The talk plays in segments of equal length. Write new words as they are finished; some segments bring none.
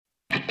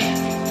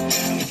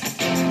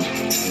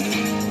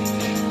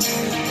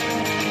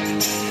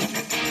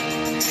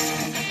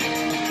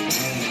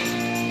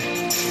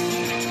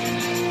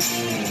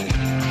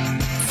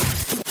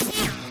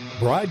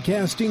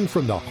broadcasting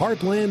from the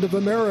heartland of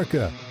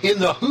America in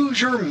the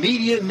Hoosier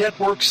Media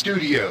Network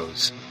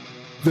studios.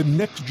 The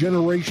next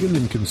generation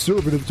in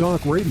conservative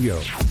talk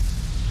radio.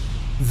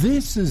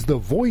 This is the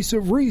Voice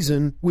of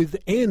Reason with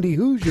Andy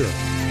Hoosier.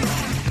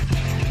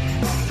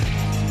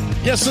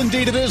 Yes,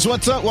 indeed it is.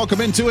 What's up? Welcome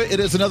into it. It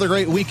is another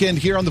great weekend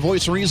here on the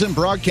Voice of Reason,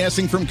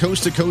 broadcasting from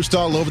coast to coast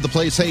all over the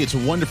place. Hey, it's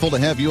wonderful to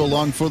have you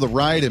along for the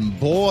ride. And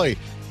boy,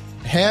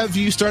 have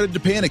you started to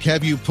panic?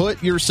 Have you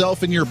put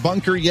yourself in your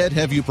bunker yet?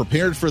 Have you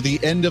prepared for the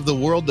end of the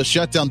world, the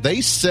shutdown?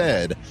 They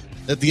said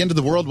that the end of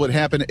the world would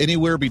happen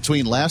anywhere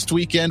between last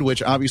weekend,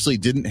 which obviously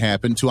didn't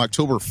happen, to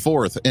October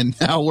 4th. And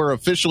now we're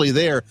officially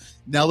there,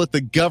 now that the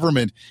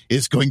government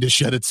is going to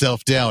shut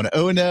itself down.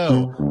 Oh,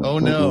 no. Oh,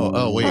 no.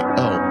 Oh, wait.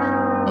 Oh.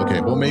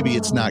 Okay, well, maybe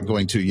it's not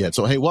going to yet.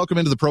 So, hey, welcome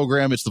into the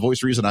program. It's the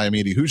Voice of Reason. I am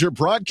Andy Hoosier,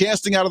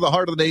 broadcasting out of the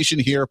heart of the nation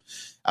here,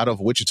 out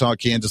of Wichita,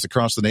 Kansas,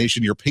 across the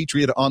nation, your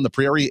patriot on the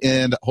prairie,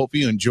 and hope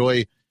you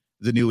enjoy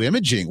the new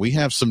imaging. We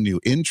have some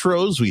new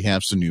intros. We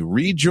have some new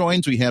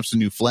rejoins. We have some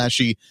new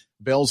flashy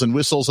bells and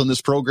whistles on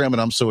this program, and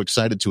I'm so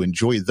excited to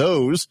enjoy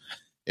those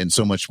and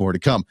so much more to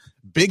come.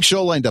 Big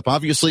show lined up.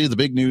 Obviously, the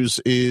big news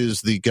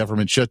is the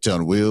government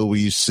shutdown. Will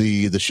we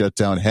see the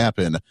shutdown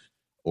happen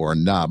or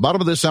not?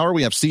 Bottom of this hour,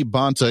 we have Steve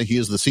Bonta. He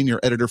is the senior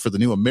editor for the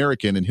New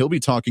American, and he'll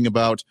be talking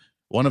about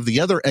one of the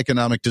other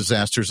economic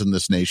disasters in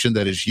this nation,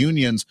 that is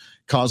unions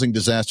causing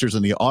disasters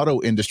in the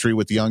auto industry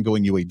with the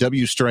ongoing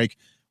UAW strike.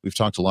 We've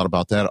talked a lot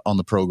about that on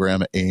the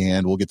program,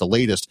 and we'll get the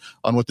latest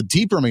on what the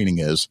deeper meaning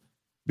is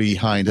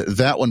behind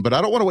that one. But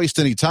I don't want to waste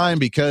any time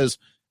because,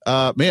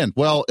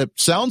 it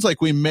sounds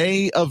like we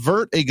may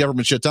avert a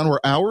government shutdown. We're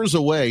hours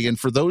away, and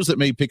for those that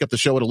may pick up the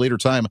show at a later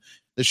time,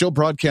 the show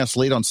broadcasts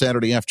late on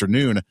Saturday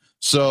afternoon.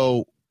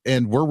 So,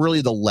 and we're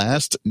really the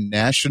last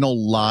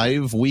national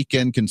live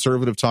weekend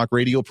conservative talk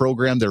radio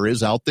program there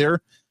is out there.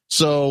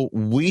 So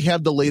we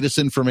have the latest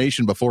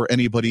information before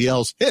anybody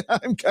else.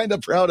 I'm kind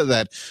of proud of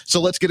that.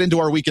 So let's get into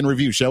our weekend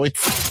review, shall we?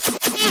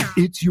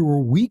 It's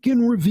your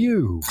weekend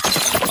review.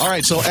 All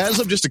right, so as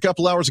of just a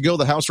couple hours ago,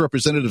 the House of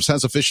Representatives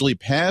has officially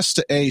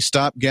passed a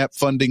stopgap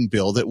funding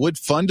bill that would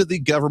fund the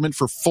government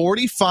for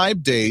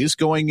 45 days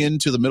going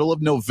into the middle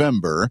of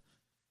November.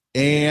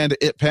 And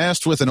it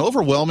passed with an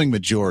overwhelming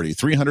majority,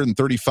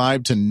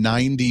 335 to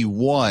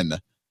 91.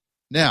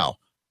 Now,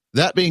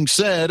 that being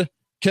said,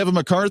 Kevin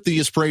McCarthy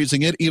is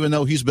praising it, even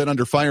though he's been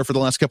under fire for the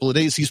last couple of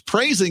days. He's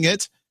praising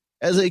it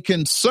as a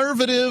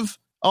conservative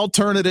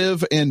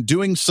alternative and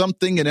doing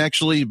something and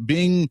actually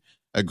being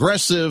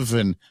aggressive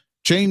and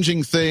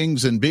changing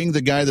things and being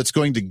the guy that's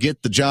going to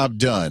get the job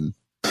done.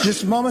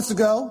 Just moments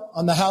ago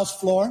on the House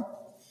floor,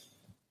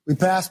 we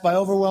passed by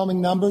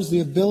overwhelming numbers the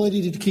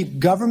ability to keep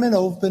government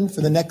open for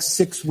the next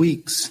 6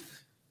 weeks.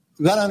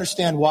 We've got to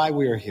understand why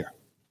we are here.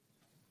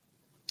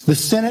 The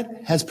Senate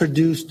has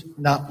produced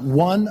not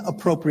one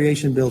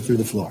appropriation bill through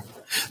the floor.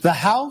 The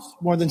House,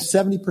 more than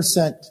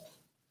 70%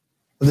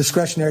 of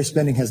discretionary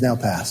spending has now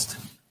passed.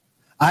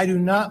 I do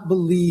not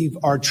believe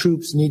our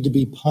troops need to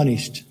be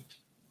punished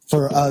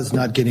for us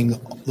not getting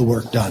the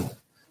work done.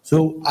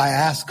 So I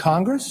ask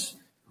Congress,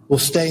 we'll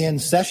stay in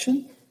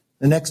session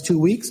the next 2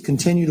 weeks,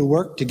 continue to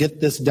work to get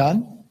this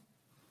done.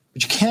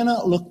 But you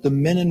cannot look the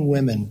men and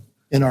women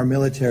in our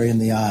military in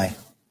the eye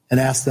and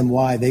ask them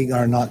why they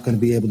are not going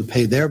to be able to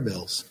pay their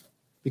bills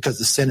because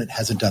the Senate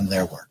hasn't done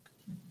their work.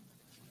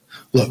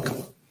 Look,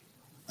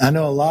 I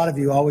know a lot of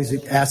you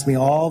always ask me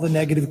all the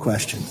negative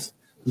questions.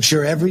 I'm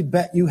sure every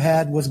bet you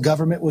had was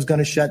government was going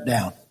to shut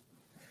down.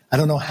 I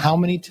don't know how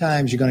many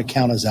times you're going to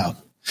count us out.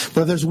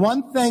 But if there's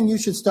one thing you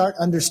should start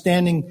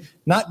understanding,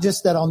 not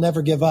just that I'll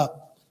never give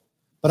up,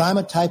 but I'm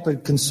a type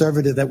of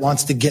conservative that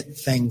wants to get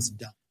things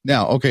done.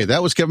 Now, okay,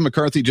 that was Kevin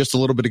McCarthy just a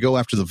little bit ago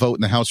after the vote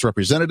in the House of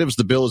Representatives.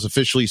 The bill is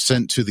officially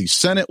sent to the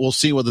Senate. We'll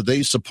see whether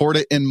they support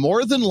it, and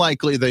more than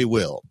likely they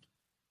will.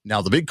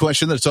 Now, the big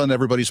question that's on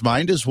everybody's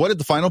mind is, what did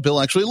the final bill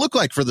actually look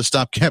like for the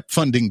stopgap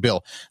funding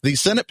bill? The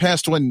Senate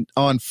passed one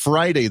on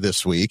Friday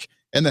this week,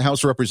 and the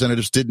House of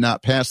Representatives did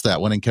not pass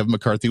that one, and Kevin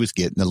McCarthy was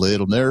getting a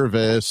little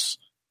nervous.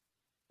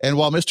 And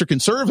while Mr.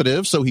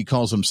 Conservative, so he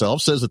calls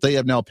himself, says that they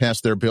have now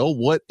passed their bill,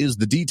 what is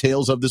the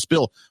details of this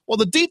bill? Well,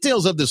 the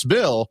details of this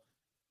bill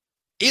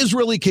is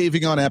really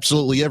caving on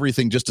absolutely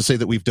everything just to say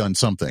that we've done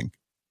something.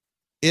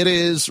 It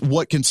is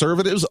what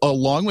conservatives,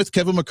 along with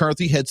Kevin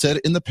McCarthy, had said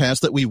in the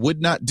past that we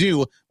would not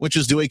do, which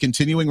is do a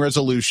continuing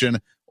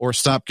resolution or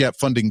stopgap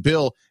funding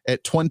bill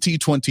at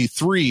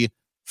 2023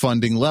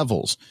 funding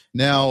levels.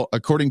 Now,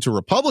 according to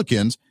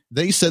Republicans,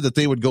 they said that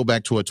they would go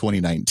back to a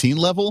 2019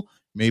 level,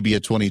 maybe a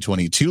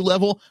 2022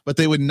 level, but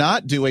they would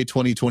not do a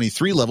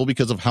 2023 level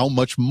because of how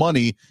much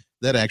money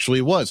that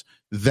actually was.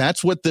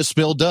 That's what this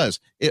bill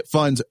does. It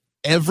funds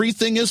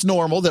everything as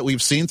normal that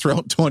we've seen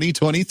throughout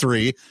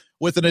 2023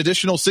 with an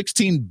additional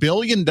 $16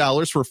 billion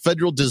for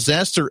federal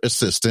disaster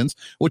assistance,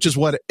 which is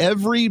what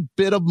every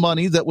bit of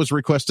money that was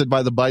requested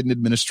by the Biden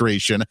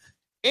administration.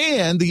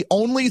 And the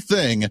only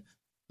thing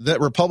that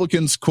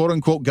Republicans, quote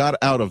unquote, got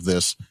out of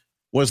this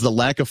was the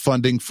lack of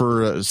funding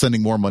for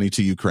sending more money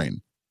to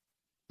Ukraine.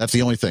 That's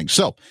the only thing.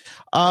 So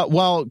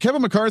while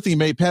Kevin McCarthy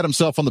may pat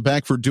himself on the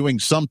back for doing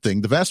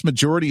something, the vast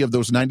majority of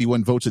those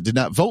 91 votes that did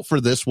not vote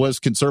for this was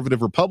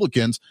conservative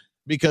Republicans,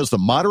 because the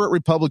moderate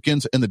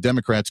Republicans and the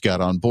Democrats got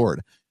on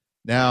board.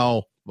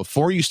 Now,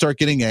 before you start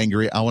getting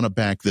angry, I want to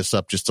back this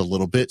up just a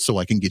little bit so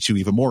I can get you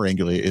even more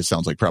angry, it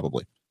sounds like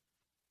probably.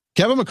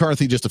 Kevin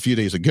McCarthy, just a few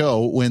days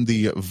ago, when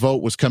the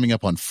vote was coming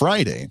up on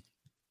Friday,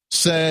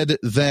 said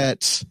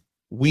that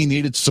we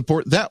needed to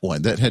support that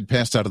one that had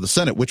passed out of the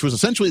Senate, which was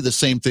essentially the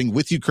same thing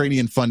with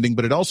Ukrainian funding,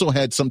 but it also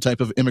had some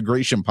type of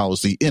immigration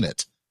policy in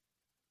it.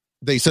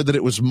 They said that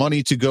it was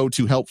money to go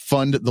to help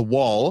fund the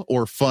wall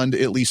or fund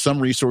at least some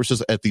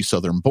resources at the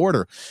southern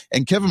border.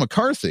 And Kevin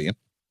McCarthy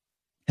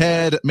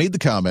had made the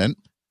comment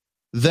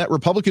that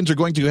Republicans are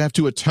going to have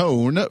to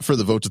atone for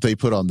the votes that they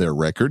put on their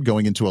record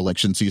going into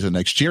election season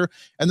next year,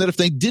 and that if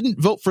they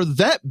didn't vote for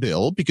that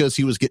bill because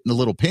he was getting a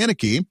little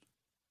panicky,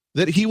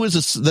 that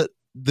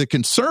the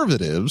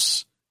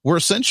conservatives were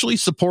essentially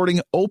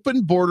supporting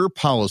open border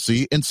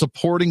policy and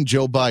supporting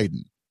Joe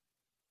Biden,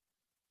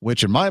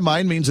 which in my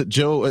mind means that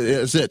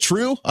is that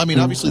true? I mean,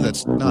 obviously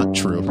that's not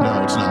true.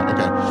 No, it's not.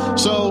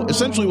 Okay. So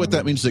essentially what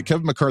that means is that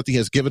Kevin McCarthy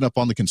has given up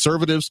on the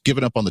conservatives,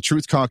 given up on the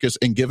Truth Caucus,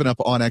 and given up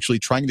on actually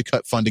trying to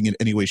cut funding in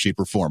any way, shape,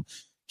 or form.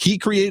 He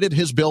created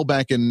his bill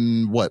back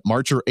in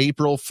March or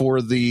April for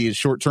the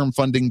short-term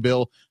funding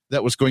bill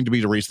that was going to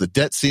be to raise the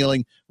debt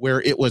ceiling, where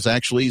it was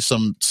actually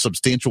some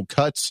substantial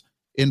cuts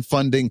in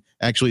funding,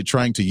 actually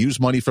trying to use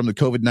money from the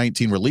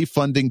COVID-19 relief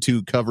funding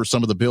to cover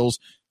some of the bills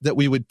that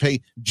we would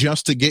pay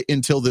just to get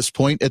until this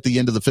point at the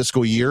end of the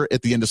fiscal year,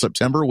 at the end of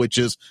September, which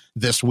is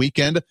this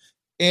weekend.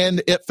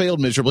 And it failed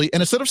miserably.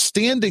 And instead of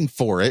standing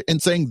for it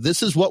and saying,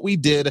 this is what we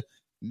did,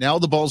 now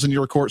the ball's in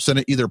your court,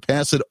 Senate, either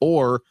pass it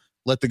or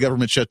let the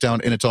government shut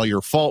down, and it's all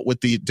your fault with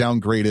the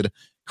downgraded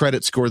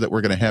credit score that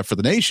we're going to have for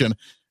the nation.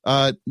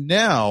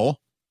 Now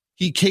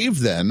he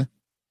caved then.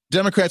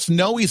 Democrats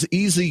know he's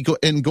easy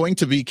and going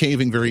to be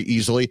caving very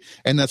easily,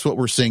 and that's what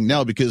we're seeing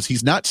now, because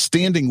he's not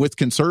standing with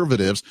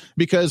conservatives.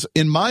 Because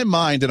in my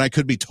mind, and I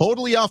could be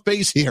totally off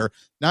base here,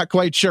 not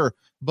quite sure,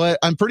 but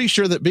I'm pretty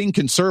sure that being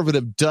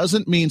conservative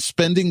doesn't mean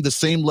spending the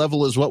same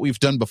level as what we've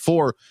done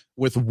before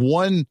with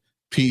one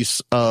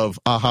piece of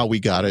aha,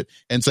 we got it,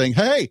 and saying,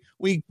 hey,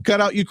 we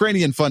cut out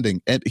Ukrainian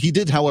funding. And he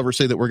did, however,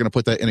 say that we're going to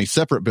put that in a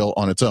separate bill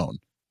on its own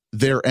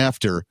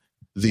thereafter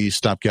the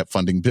stopgap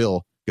funding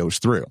bill goes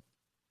through.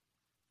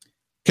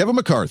 Kevin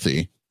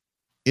McCarthy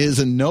is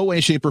in no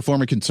way, shape, or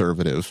form a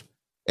conservative,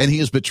 and he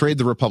has betrayed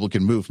the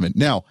Republican movement.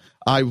 Now,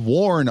 I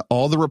warn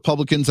all the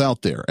Republicans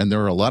out there, and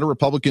there are a lot of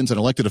Republicans and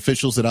elected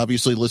officials that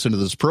obviously listen to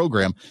this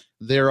program.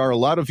 There are a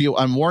lot of you.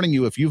 I'm warning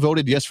you, if you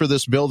voted yes for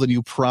this bill, then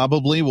you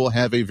probably will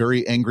have a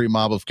very angry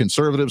mob of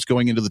conservatives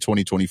going into the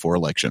 2024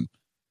 election.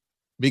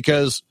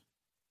 Because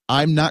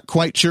I'm not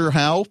quite sure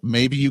how.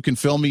 Maybe you can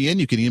fill me in.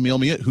 You can email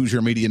me at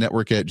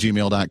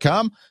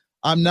HoosierMediaNetwork@gmail.com.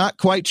 I'm not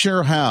quite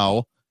sure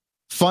how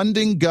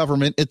funding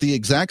government at the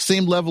exact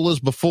same level as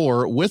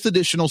before with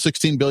additional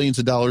 $16 billion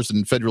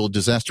in federal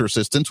disaster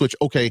assistance, which,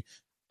 okay,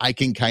 I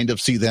can kind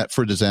of see that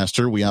for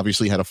disaster. We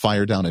obviously had a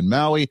fire down in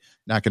Maui.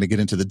 Not going to get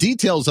into the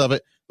details of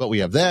it, but we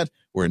have that.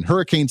 We're in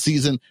hurricane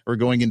season. We're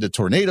going into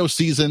tornado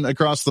season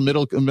across the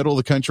middle of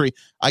the country.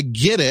 I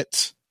get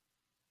it,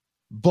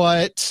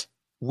 but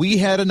we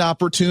had an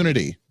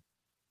opportunity.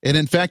 And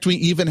in fact, we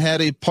even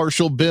had a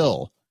partial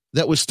bill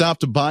that was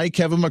stopped by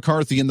Kevin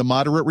McCarthy and the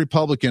moderate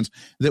Republicans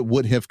that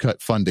would have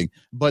cut funding.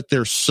 But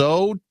they're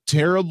so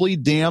terribly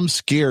damn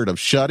scared of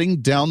shutting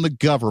down the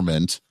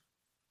government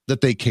that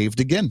they caved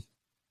again.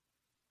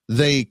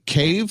 They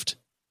caved,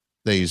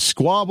 they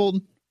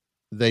squabbled,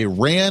 they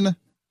ran,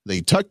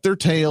 they tucked their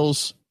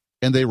tails,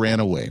 and they ran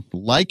away.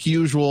 Like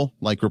usual,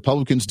 like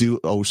Republicans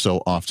do oh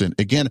so often.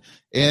 Again,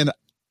 and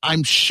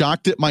I'm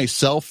shocked at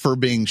myself for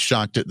being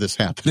shocked at this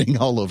happening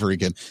all over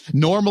again.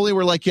 Normally,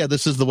 we're like, yeah,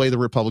 this is the way the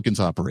Republicans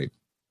operate.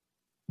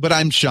 But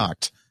I'm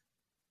shocked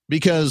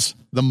because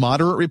the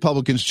moderate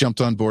Republicans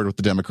jumped on board with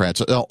the Democrats.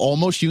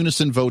 Almost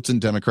unison votes on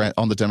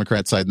the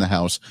Democrat side in the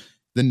House.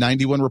 The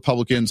 91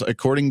 Republicans,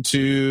 according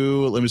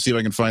to, let me see if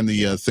I can find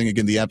the thing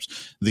again,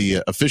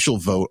 the official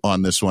vote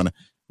on this one,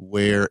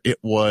 where it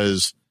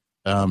was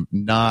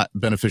not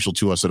beneficial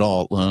to us at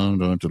all.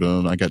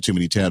 I got too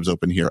many tabs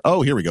open here.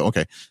 Oh, here we go.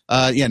 Okay.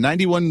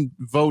 91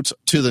 votes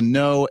to the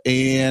no,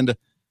 and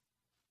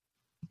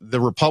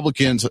the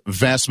Republicans,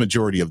 vast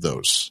majority of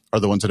those are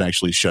the ones that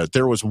actually shut.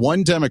 There was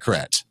one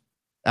Democrat.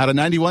 Out of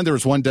 91, there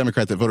was one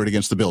Democrat that voted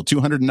against the bill.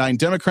 209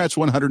 Democrats,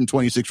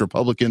 126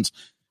 Republicans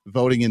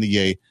voting in the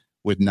yay,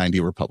 with 90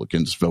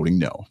 Republicans voting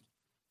no.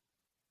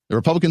 The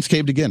Republicans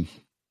caved again.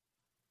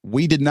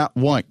 We did not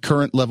want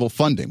current level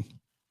funding.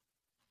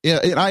 Yeah,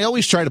 and I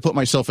always try to put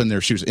myself in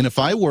their shoes. And if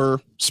I were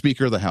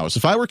Speaker of the House,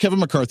 if I were Kevin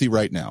McCarthy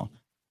right now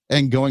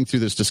and going through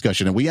this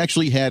discussion, and we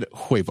actually had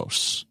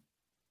huevos,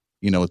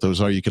 you know what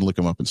those are? You can look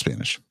them up in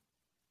Spanish.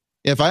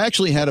 If I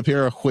actually had a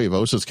pair of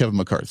huevos as Kevin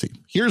McCarthy,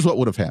 here's what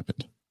would have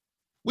happened.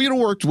 We would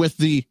have worked with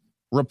the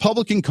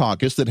Republican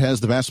caucus that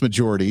has the vast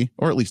majority,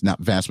 or at least not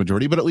vast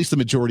majority, but at least the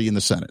majority in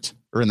the Senate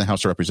or in the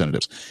House of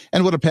Representatives,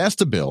 and would have passed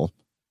a bill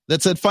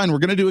that said, fine, we're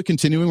going to do a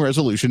continuing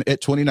resolution at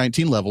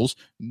 2019 levels,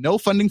 no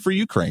funding for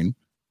Ukraine,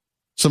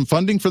 some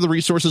funding for the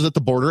resources at the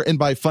border. And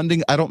by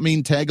funding, I don't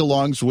mean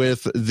tag-alongs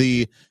with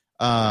the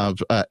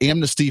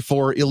amnesty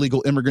for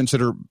illegal immigrants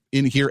that are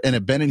in here and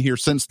have been in here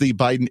since the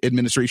Biden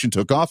administration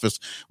took office,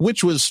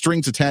 which was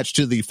strings attached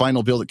to the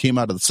final bill that came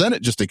out of the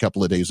Senate just a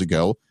couple of days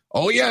ago.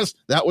 Oh, yes,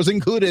 that was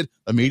included.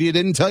 The media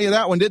didn't tell you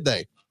that one, did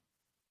they?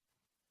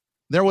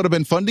 There would have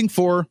been funding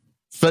for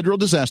federal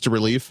disaster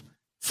relief,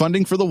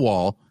 funding for the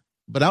wall,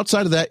 but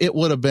outside of that, it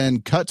would have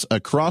been cuts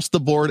across the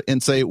board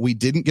and say we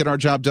didn't get our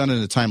job done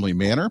in a timely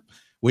manner.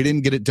 We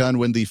didn't get it done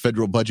when the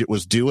federal budget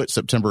was due at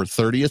September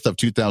 30th of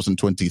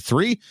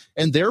 2023,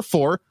 and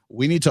therefore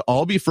we need to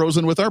all be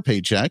frozen with our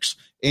paychecks,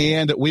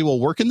 and we will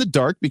work in the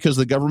dark because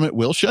the government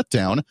will shut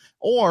down,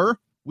 or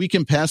we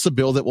can pass a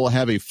bill that will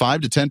have a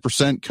 5 to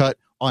 10% cut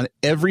on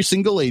every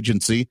single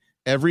agency,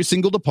 every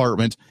single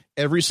department,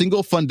 every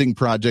single funding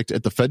project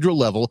at the federal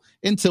level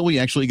until we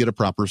actually get a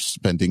proper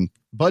spending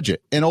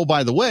budget. And oh,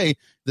 by the way,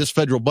 this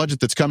federal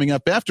budget that's coming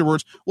up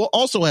afterwards will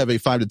also have a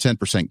 5 to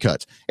 10%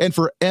 cut. And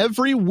for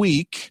every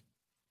week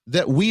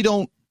that we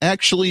don't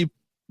actually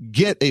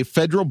get a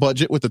federal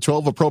budget with the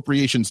 12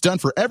 appropriations done,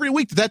 for every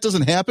week that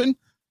doesn't happen,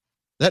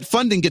 that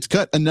funding gets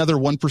cut another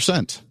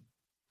 1%.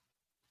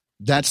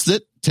 That's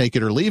it. Take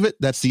it or leave it.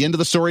 That's the end of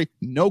the story.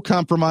 No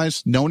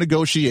compromise, no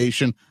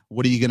negotiation.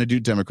 What are you going to do,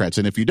 Democrats?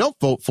 And if you don't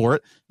vote for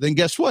it, then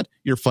guess what?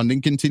 Your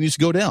funding continues to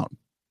go down.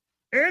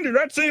 Andrew,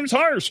 that seems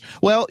harsh.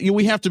 Well,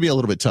 we have to be a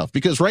little bit tough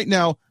because right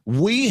now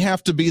we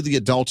have to be the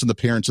adults and the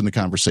parents in the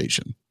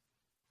conversation.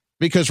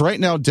 Because right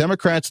now,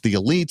 Democrats, the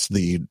elites,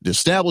 the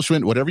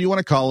establishment, whatever you want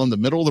to call them, the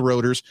middle of the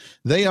roaders,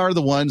 they are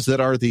the ones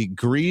that are the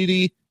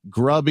greedy,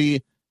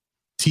 grubby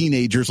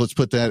teenagers, let's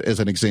put that as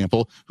an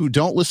example, who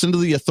don't listen to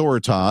the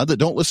authority, that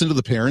don't listen to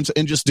the parents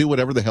and just do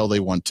whatever the hell they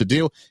want to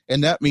do.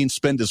 And that means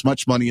spend as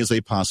much money as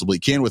they possibly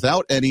can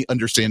without any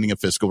understanding of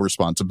fiscal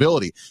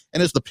responsibility.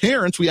 And as the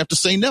parents, we have to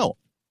say no.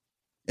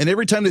 And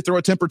every time they throw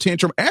a temper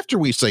tantrum after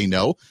we say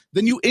no,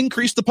 then you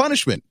increase the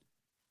punishment.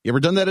 You ever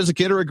done that as a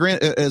kid or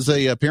as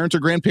a parent or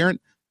grandparent?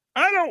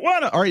 I don't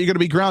want to. All right, you're going to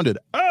be grounded.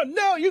 Oh,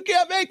 no, you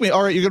can't make me.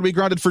 All right, you're going to be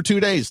grounded for 2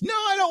 days. No,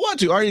 I don't want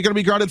to. All right, you're going to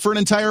be grounded for an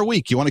entire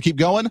week. You want to keep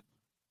going?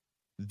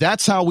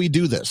 That's how we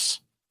do this.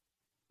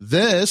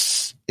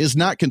 This is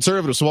not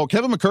conservative. So while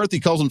Kevin McCarthy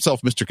calls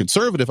himself Mr.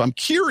 Conservative, I'm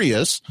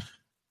curious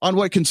on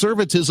what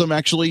conservatism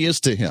actually is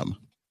to him.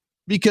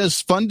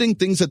 Because funding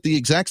things at the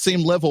exact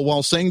same level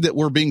while saying that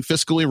we're being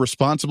fiscally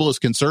responsible as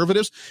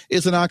conservatives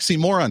is an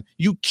oxymoron.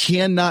 You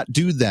cannot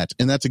do that.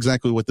 And that's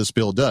exactly what this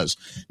bill does.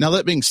 Now,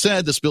 that being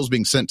said, this bill is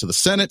being sent to the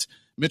Senate.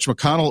 Mitch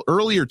McConnell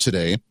earlier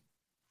today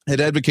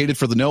had advocated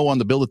for the no on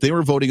the bill that they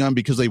were voting on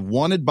because they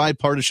wanted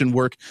bipartisan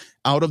work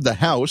out of the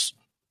House,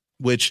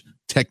 which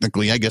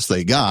technically I guess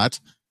they got,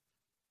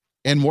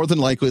 and more than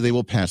likely they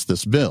will pass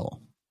this bill.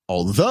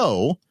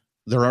 Although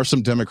there are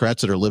some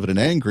Democrats that are livid and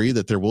angry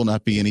that there will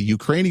not be any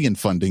Ukrainian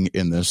funding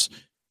in this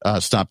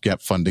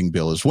stopgap funding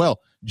bill as well,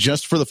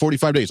 just for the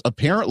 45 days.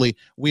 Apparently,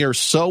 we are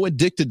so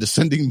addicted to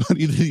sending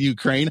money to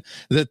Ukraine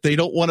that they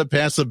don't want to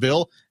pass a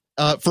bill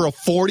for a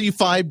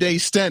 45-day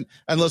stint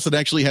unless it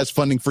actually has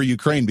funding for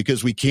Ukraine,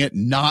 because we can't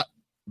not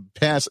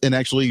pass and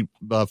actually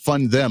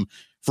fund them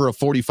for a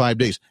 45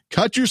 days.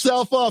 Cut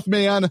yourself off,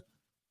 man.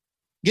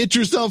 Get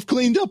yourself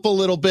cleaned up a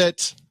little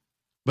bit.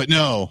 But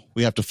no,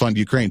 we have to fund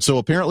Ukraine. So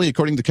apparently,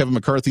 according to Kevin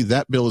McCarthy,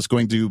 that bill is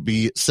going to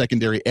be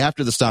secondary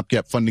after the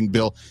stopgap funding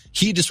bill.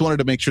 He just wanted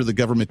to make sure the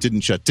government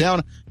didn't shut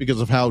down because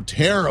of how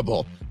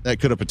terrible that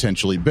could have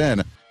potentially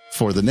been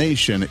for the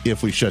nation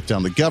if we shut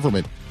down the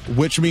government,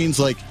 which means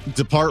like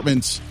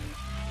departments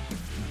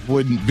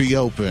wouldn't be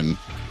open.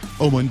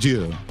 Oh, mon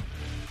Dieu.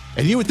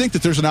 And you would think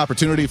that there's an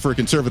opportunity for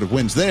conservative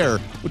wins there,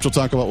 which we'll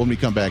talk about when we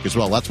come back as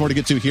well. Lots more to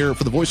get to here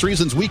for the Voice of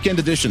Reason's Weekend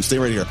Edition. Stay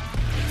right here.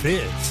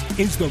 This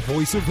is the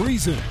Voice of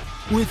Reason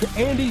with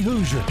Andy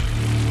Hoosier.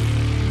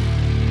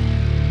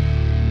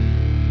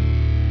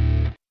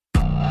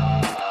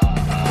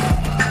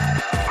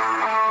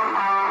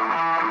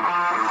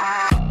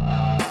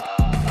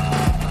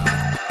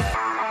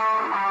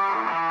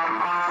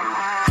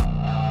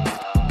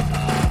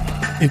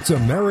 It's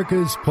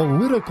America's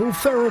political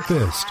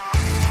therapist.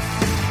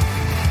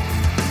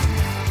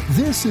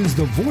 This is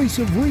the Voice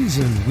of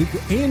Reason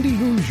with Andy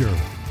Hoosier.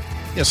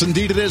 Yes,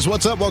 indeed it is.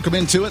 What's up? Welcome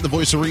into it, the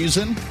Voice of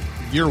Reason,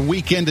 your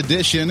weekend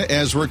edition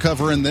as we're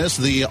covering this.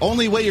 The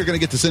only way you're going to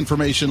get this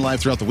information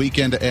live throughout the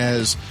weekend,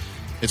 as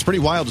it's pretty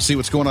wild to see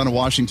what's going on in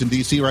Washington,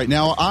 D.C. right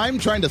now. I'm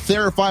trying to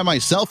therify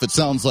myself, it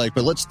sounds like,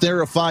 but let's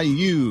therify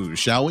you,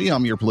 shall we?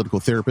 I'm your political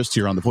therapist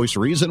here on the Voice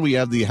of Reason. We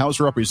have the House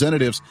of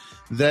Representatives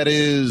that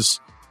is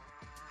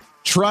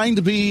trying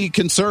to be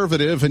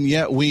conservative, and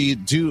yet we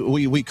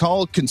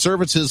call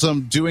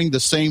conservatism doing the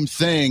same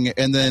thing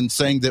and then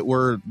saying that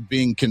we're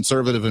being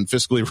conservative and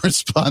fiscally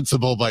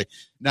responsible by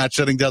not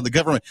shutting down the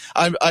government.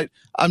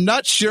 I'm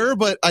not sure,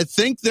 but I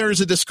think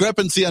there's a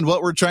discrepancy on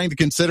what we're trying to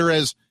consider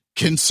as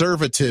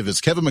conservative.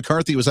 As Kevin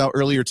McCarthy was out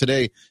earlier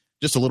today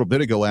just a little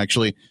bit ago,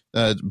 actually,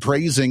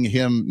 praising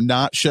him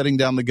not shutting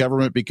down the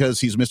government because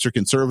he's Mr.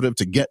 Conservative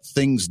to get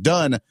things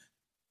done.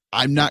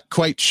 I'm not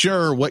quite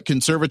sure what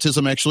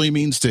conservatism actually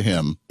means to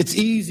him. It's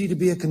easy to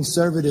be a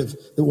conservative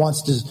that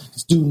wants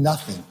to do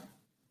nothing.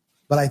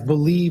 But I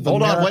believe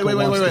Hold on,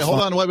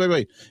 America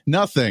wait.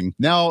 Nothing.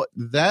 Now,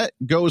 that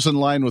goes in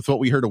line with what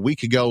we heard a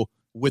week ago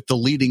with the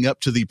leading up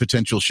to the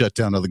potential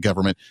shutdown of the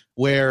government,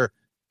 where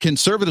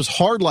conservatives,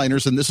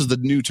 hardliners, and this is the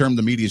new term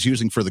the media is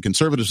using for the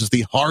conservatives, is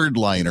the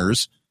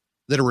hardliners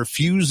that are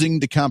refusing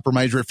to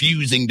compromise,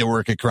 refusing to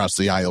work across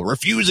the aisle,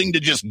 refusing to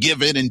just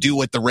give in and do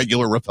what the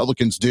regular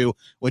Republicans do,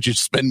 which is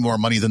spend more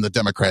money than the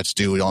Democrats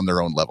do on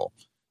their own level.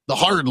 The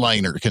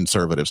hardliner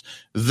conservatives.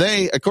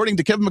 They, according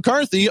to Kevin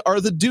McCarthy,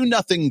 are the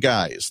do-nothing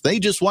guys. They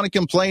just want to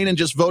complain and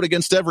just vote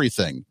against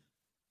everything.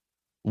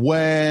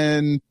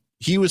 When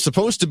he was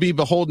supposed to be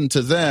beholden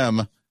to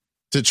them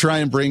to try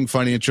and bring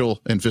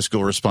financial and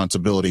fiscal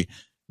responsibility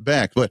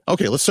back. But,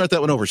 okay, let's start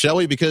that one over, shall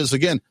we? Because,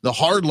 again, the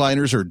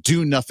hardliners are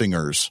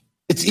do-nothingers.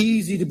 It's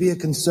easy to be a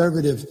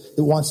conservative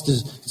that wants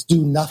to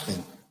do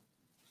nothing.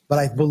 But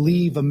I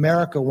believe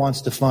America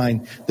wants to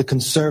find the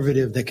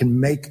conservative that can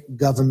make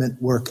government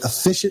work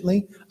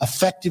efficiently,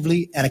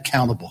 effectively, and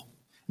accountable.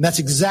 And that's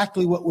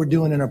exactly what we're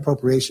doing in our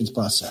appropriations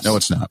process. No,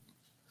 it's not.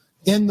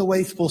 In the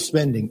wasteful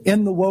spending,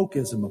 in the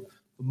wokeism,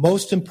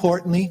 most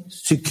importantly,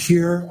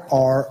 secure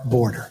our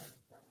border.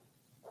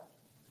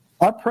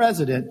 Our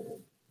president,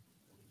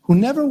 who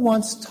never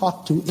once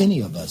talked to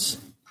any of us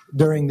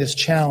during this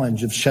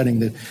challenge of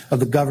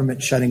the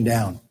government shutting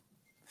down,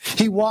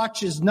 he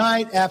watches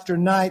night after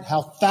night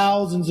how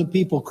thousands of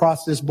people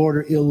cross this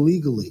border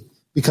illegally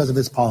because of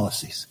his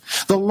policies.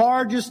 The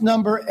largest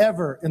number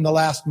ever in the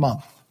last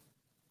month.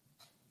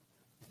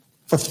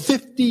 For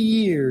 50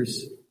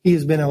 years, he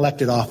has been in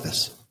elected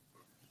office.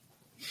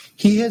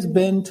 He has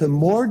been to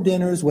more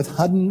dinners with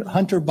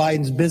Hunter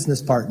Biden's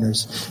business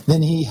partners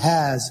than he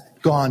has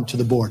gone to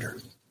the border.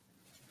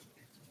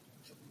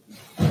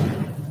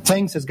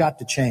 Things has got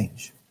to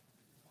change.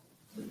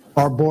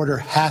 Our border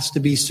has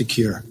to be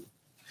secure.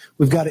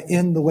 We've got to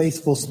end the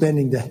wasteful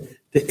spending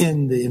to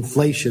end the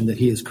inflation that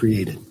he has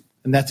created.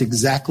 And that's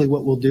exactly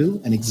what we'll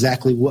do and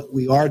exactly what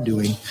we are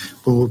doing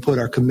when we put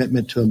our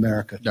commitment to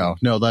America.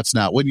 No, that's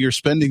not. When you're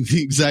spending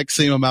the exact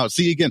same amount.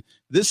 See, again,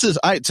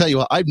 I tell you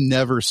what, I've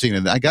never seen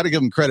it. I got to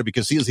give him credit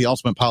because he is the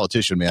ultimate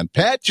politician, man.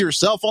 Pat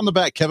yourself on the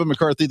back, Kevin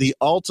McCarthy, the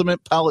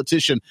ultimate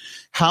politician.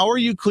 How are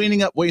you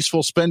cleaning up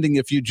wasteful spending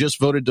if you just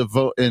voted to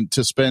vote and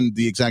to spend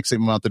the exact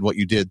same amount than what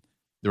you did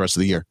the rest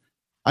of the year?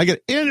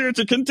 It's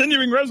a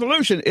continuing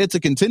resolution. It's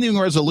a continuing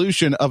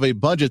resolution of a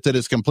budget that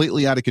is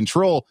completely out of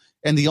control.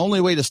 And the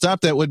only way to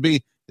stop that would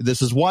be,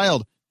 this is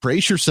wild,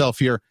 brace yourself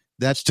here.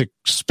 That's to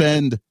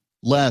spend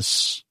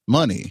less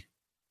money.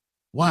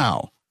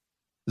 Wow.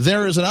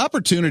 There is an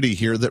opportunity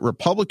here that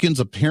Republicans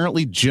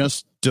apparently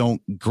just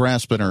don't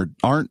grasp and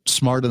aren't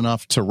smart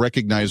enough to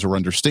recognize or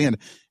understand.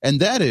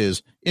 And that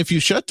is, if you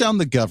shut down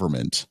the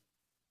government,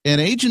 and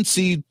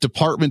agency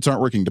departments aren't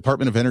working.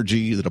 Department of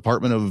Energy, the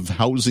Department of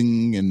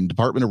Housing, and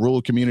Department of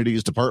Rural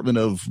Communities, Department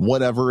of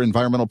whatever,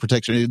 Environmental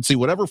Protection Agency,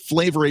 whatever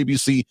flavor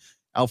ABC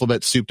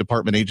alphabet soup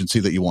department agency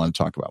that you want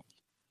to talk about.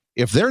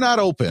 If they're not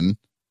open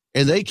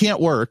and they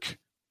can't work,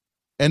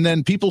 and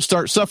then people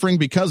start suffering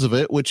because of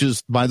it, which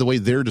is, by the way,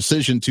 their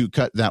decision to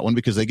cut that one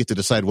because they get to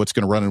decide what's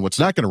going to run and what's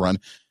not going to run.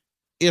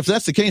 If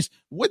that's the case,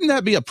 wouldn't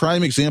that be a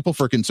prime example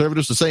for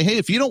conservatives to say, hey,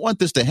 if you don't want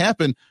this to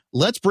happen,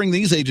 let's bring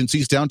these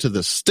agencies down to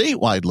the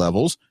statewide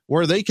levels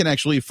where they can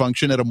actually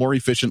function at a more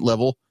efficient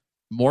level,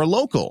 more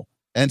local,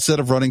 instead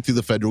of running through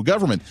the federal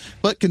government.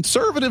 But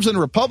conservatives and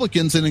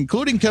Republicans, and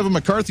including Kevin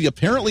McCarthy,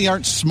 apparently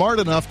aren't smart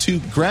enough to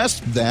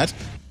grasp that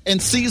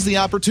and seize the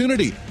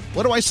opportunity.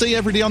 What do I say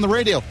every day on the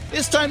radio?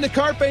 It's time to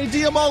carpe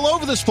diem all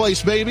over this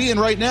place, baby. And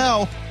right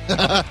now,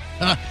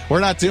 we're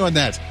not doing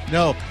that.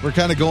 No, we're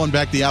kind of going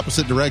back the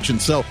opposite direction.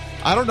 So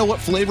I don't know what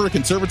flavor of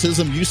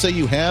conservatism you say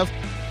you have,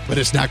 but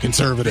it's not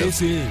conservative.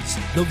 This is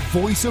the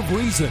Voice of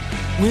Reason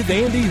with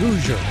Andy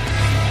Hoosier.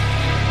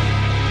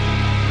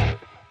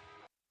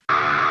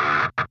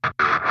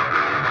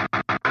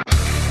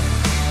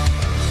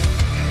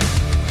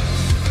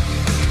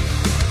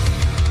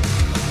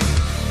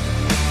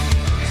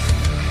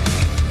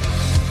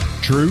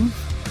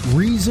 Truth,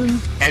 reason,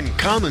 and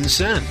common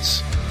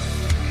sense.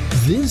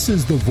 This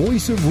is the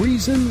Voice of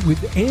Reason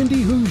with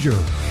Andy Hoosier.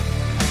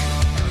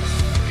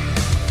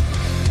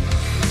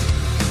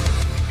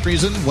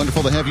 Reason,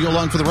 wonderful to have you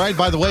along for the ride.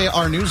 By the way,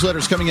 our newsletter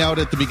is coming out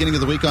at the beginning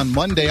of the week on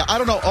Monday. I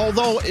don't know,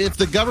 although if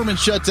the government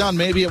shut down,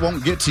 maybe it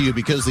won't get to you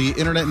because the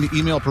internet and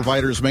email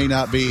providers may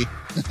not be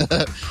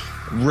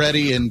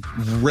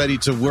ready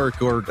to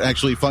work or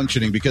actually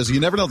functioning, because you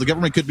never know, the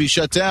government could be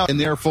shut down and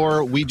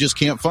therefore we just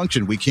can't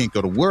function. We can't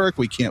go to work,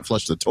 we can't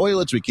flush the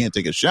toilets, we can't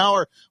take a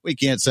shower, we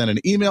can't send an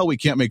email, we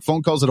can't make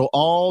phone calls. It'll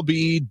all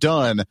be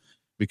done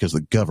because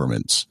the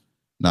government's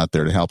not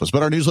there to help us.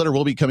 But our newsletter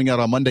will be coming out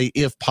on Monday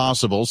if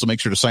possible, so make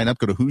sure to sign up.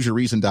 Go to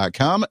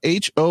HoosierReason.com,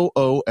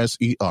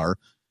 HOOSER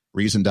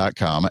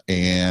Reason.com.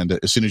 And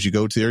as soon as you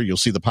go to there, you'll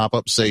see the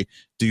pop-up say,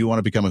 do you want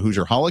to become a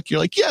Hoosier-holic? You're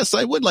like, yes,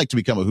 I would like to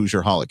become a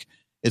Hoosier-holic.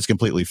 It's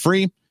completely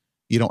free.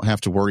 You don't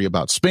have to worry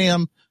about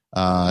spam.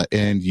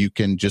 And you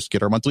can just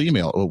get our monthly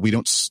email. We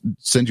don't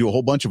send you a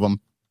whole bunch of them,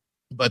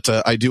 but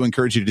I do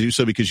encourage you to do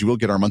so because you will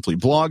get our monthly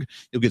blog.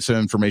 You'll get some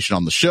information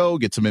on the show,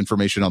 get some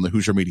information on the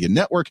Hoosier Media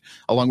Network,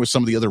 along with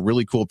some of the other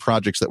really cool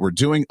projects that we're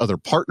doing, other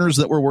partners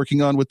that we're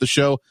working on with the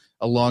show,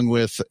 along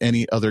with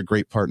any other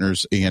great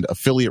partners and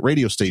affiliate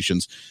radio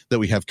stations that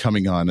we have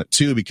coming on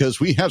too, because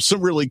we have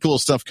some really cool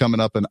stuff coming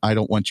up and I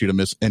don't want you to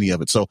miss any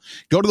of it. So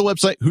go to the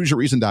website,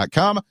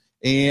 HoosierReason.com,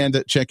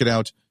 and check it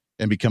out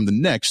and become the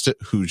next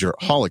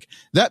Hoosier-holic.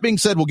 That being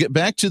said, we'll get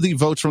back to the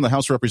votes from the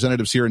House of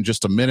Representatives here in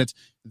just a minute.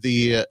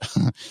 The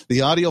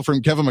audio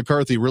from Kevin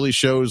McCarthy really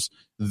shows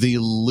the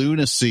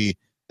lunacy.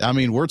 I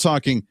mean, we're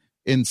talking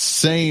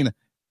insane,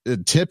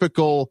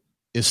 typical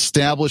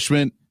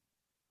establishment,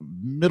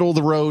 middle of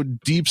the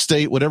road, deep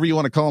state, whatever you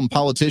want to call him,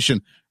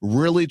 politician,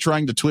 really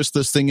trying to twist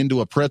this thing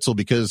into a pretzel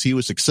because he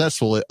was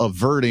successful at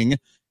averting,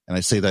 and I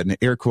say that in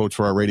air quotes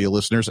for our radio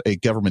listeners, a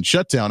government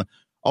shutdown,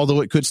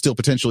 although it could still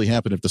potentially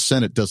happen if the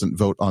Senate doesn't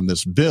vote on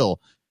this bill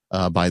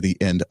by the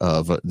end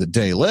of the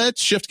day. Let's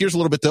shift gears a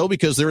little bit, though,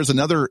 because there is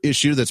another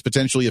issue that's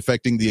potentially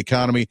affecting the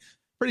economy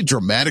pretty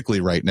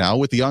dramatically right now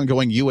with the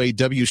ongoing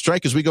UAW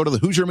strike as we go to the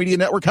Hoosier Media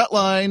Network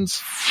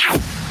hotlines.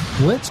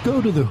 Let's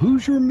go to the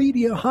Hoosier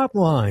Media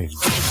hotline.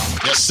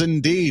 Yes,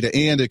 indeed.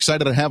 And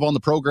excited to have on the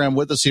program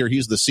with us here.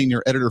 He's the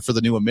senior editor for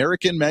the New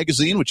American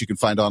magazine, which you can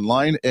find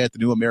online at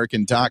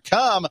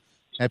thenewamerican.com.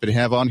 Happy to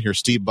have on here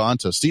Steve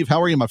Bonta. Steve,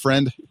 how are you, my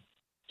friend?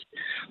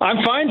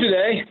 I'm fine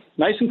today.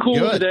 Nice and cool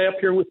today up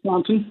here in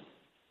Wisconsin.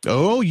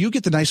 Oh, you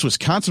get the nice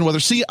Wisconsin weather.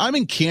 See, I'm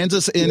in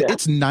Kansas, and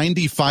it's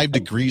 95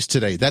 degrees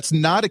today. That's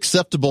not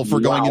acceptable for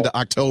going into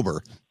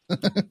October.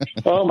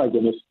 Oh, my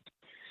goodness.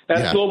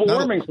 That's global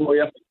warming for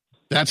you.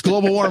 That's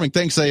global warming.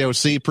 Thanks,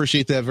 AOC.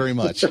 Appreciate that very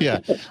much. Yeah.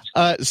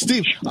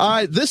 Steve,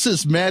 this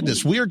is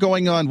madness. We are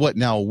going on, what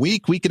now, a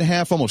week and a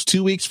half, almost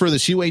 2 weeks for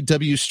this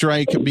UAW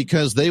strike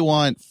because they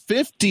want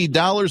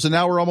 $50 an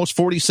hour, almost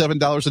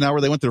 $47 an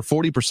hour. They want their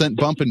 40%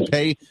 bump in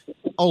pay,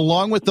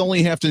 along with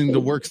only having to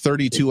work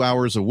 32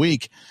 hours a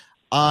week.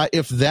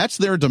 If that's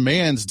their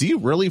demands, do you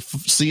really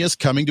see us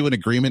coming to an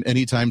agreement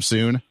anytime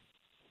soon?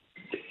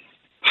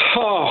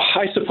 Oh,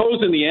 I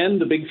suppose in the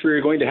end, the big three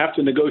are going to have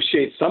to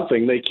negotiate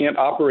something. They can't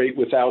operate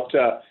without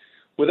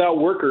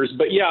workers.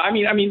 But yeah, I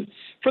mean,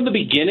 from the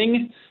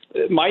beginning,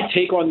 my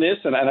take on this,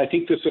 and I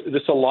think this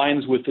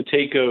aligns with the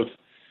take of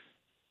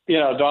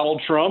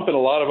Donald Trump and a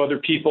lot of other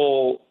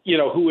people,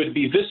 who would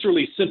be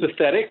viscerally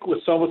sympathetic with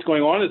some of what's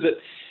going on, is that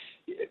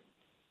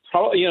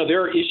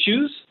there are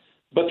issues,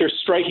 but they're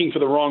striking for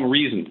the wrong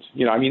reasons.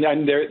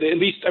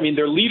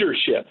 Their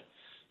leadership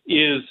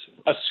is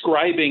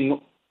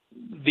ascribing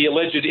the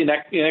alleged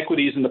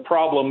inequities and the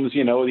problems,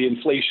 the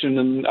inflation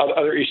and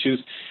other issues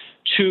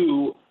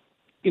to,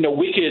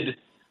 wicked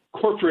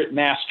corporate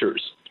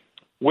masters.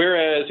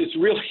 Whereas it's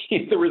really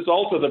the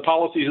result of the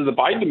policies of the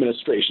Biden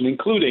administration,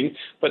 including,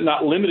 but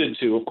not limited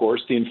to, of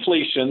course, the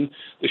inflation,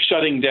 the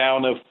shutting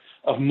down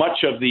of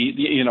much of the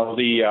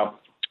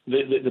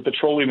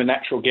petroleum and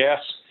natural gas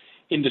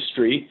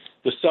industry,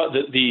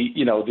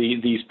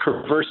 these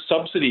perverse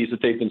subsidies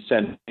that they've been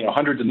sending,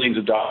 hundreds of millions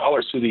of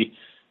dollars to the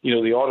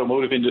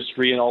automotive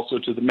industry and also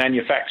to the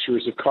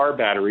manufacturers of car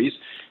batteries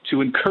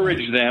to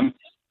encourage them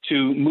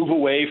to move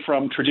away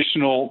from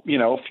traditional,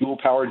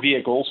 fuel-powered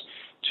vehicles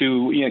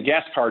to,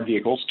 gas-powered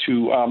vehicles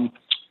to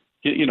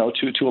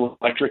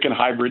electric and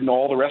hybrid and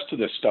all the rest of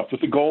this stuff,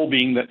 with the goal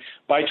being that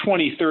by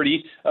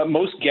 2030,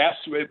 most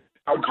gas-powered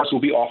cars will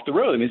be off the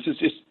road. I mean,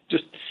 it's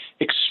just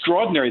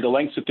extraordinary the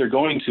lengths that they're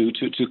going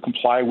to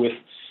comply with,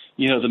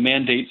 the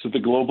mandates of the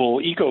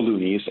global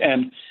eco-loonies.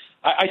 And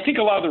I think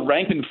a lot of the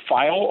rank and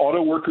file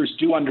auto workers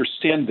do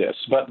understand this,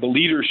 but the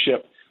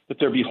leadership that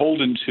they're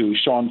beholden to,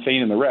 Sean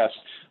Fain and the rest,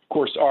 of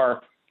course,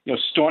 are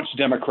staunch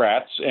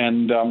Democrats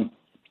and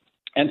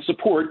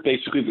support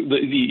basically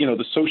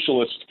the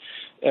socialist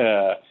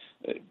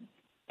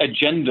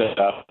agenda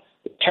that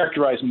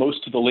characterized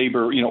most of the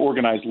labor,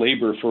 organized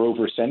labor for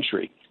over a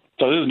century.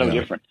 So this is no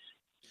different.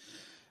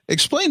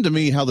 Explain to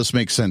me how this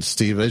makes sense,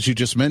 Steve. As you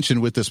just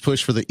mentioned with this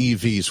push for the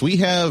EVs, we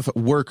have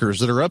workers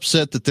that are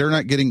upset that they're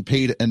not getting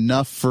paid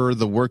enough for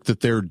the work that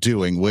they're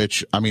doing,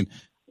 which,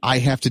 I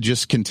have to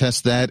just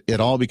contest that at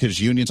all because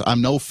unions,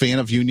 I'm no fan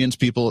of unions.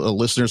 People,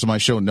 listeners of my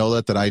show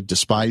know that I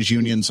despise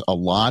unions a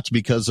lot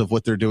because of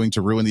what they're doing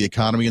to ruin the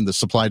economy and the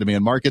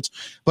supply-demand markets.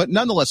 But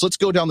nonetheless, let's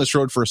go down this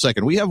road for a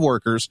second. We have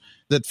workers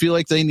that feel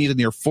like they need a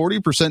near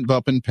 40%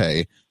 bump in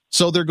pay,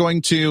 so they're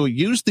going to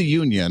use the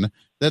union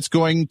that's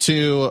going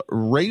to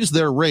raise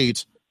their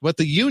rate But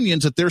the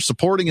unions that they're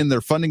supporting and they're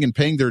funding and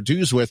paying their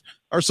dues with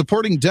are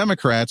supporting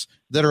Democrats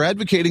that are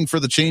advocating for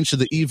the change to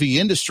the EV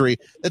industry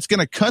that's going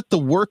to cut the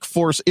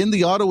workforce in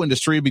the auto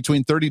industry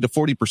between 30 to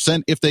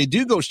 40% if they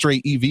do go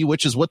straight EV,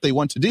 which is what they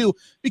want to do,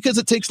 because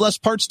it takes less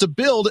parts to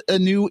build a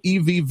new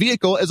EV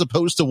vehicle as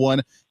opposed to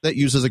one that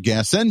uses a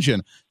gas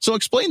engine. So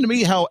explain to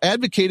me how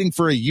advocating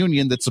for a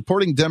union that's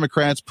supporting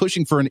Democrats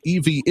pushing for an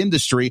EV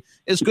industry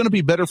is going to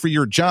be better for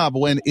your job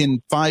when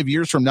in 5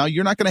 years from now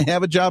you're not going to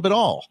have a job at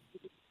all.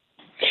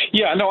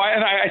 Yeah, no,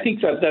 I think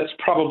that's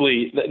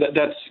probably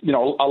that's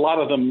a lot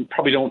of them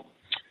probably don't.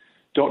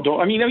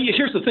 I mean,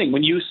 here's the thing: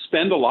 when you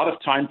spend a lot of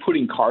time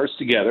putting cars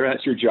together,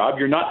 that's your job.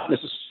 You're not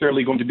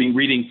necessarily going to be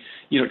reading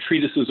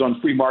treatises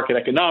on free market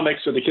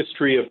economics or the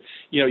history of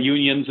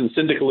unions and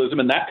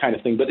syndicalism and that kind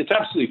of thing. But it's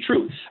absolutely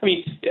true. I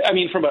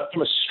mean, from a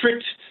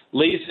strict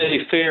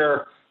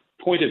laissez-faire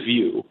point of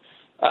view.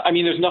 I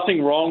mean, there's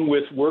nothing wrong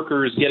with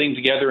workers getting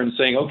together and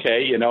saying,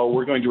 okay,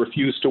 we're going to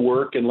refuse to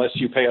work unless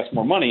you pay us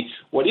more money.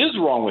 What is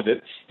wrong with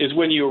it is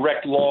when you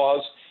erect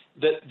laws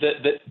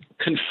that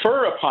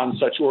confer upon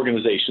such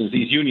organizations,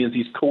 these unions,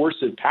 these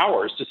coercive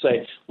powers to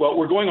say, well,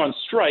 we're going on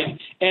strike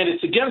and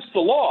it's against the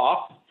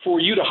law for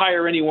you to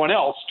hire anyone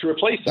else to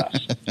replace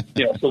us.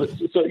 So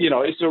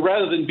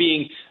rather than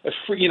being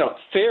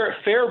fair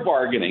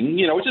bargaining,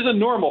 which is a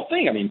normal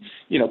thing. I mean,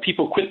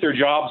 people quit their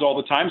jobs all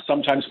the time,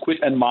 sometimes quit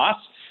en masse,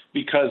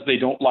 because they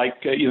don't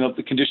like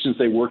the conditions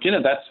they work in,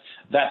 and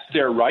that's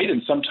their right.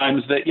 And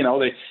sometimes they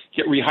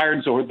get rehired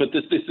and so forth. But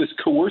this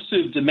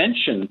coercive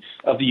dimension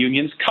of the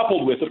unions,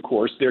 coupled with, of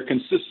course, their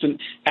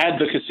consistent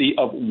advocacy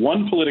of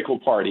one political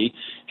party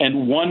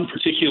and one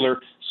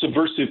particular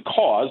subversive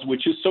cause,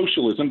 which is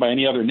socialism by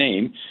any other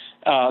name,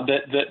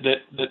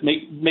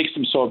 that makes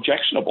them so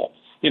objectionable.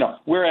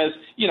 Whereas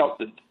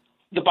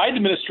the Biden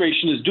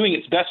administration is doing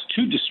its best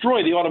to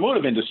destroy the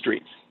automotive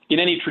industry in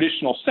any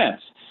traditional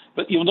sense.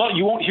 But you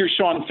won't hear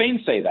Sean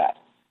Fain say that,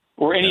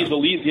 or any of the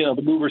leads,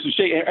 the movers and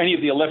shakers, any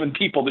of the 11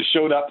 people that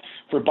showed up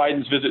for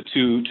Biden's visit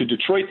to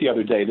Detroit the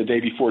other day, the day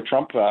before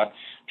Trump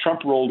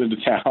rolled into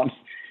town,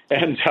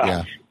 and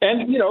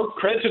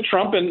credit to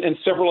Trump and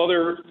several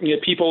other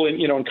people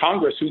in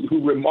Congress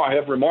who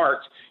have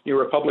remarked,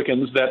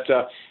 Republicans, that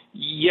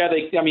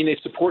they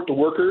support the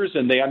workers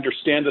and they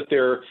understand that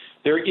there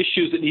are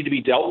issues that need to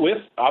be dealt with.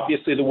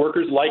 Obviously, the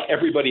workers, like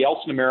everybody else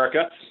in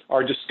America,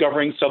 are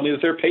discovering suddenly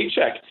that their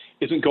paycheck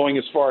isn't going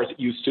as far as it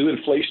used to.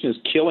 Inflation is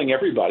killing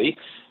everybody.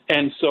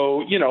 And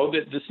so,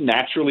 this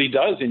naturally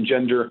does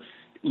engender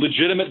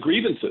legitimate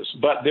grievances,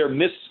 but they're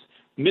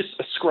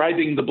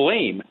misascribing the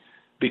blame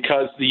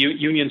because the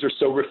unions are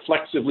so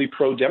reflexively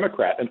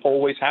pro-Democrat and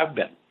always have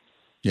been.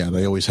 Yeah,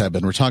 they always have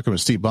been. We're talking with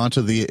Steve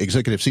Bonta, the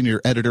executive senior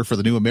editor for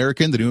The New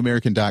American,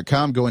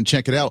 thenewamerican.com. Go and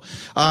check it out.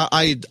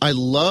 I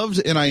loved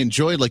and I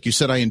enjoyed, like you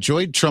said, I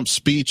enjoyed Trump's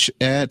speech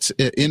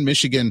in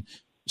Michigan,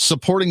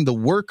 supporting the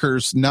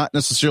workers, not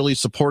necessarily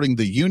supporting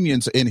the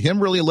unions, and him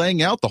really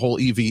laying out the whole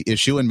EV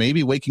issue and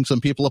maybe waking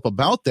some people up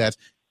about that.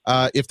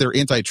 If they're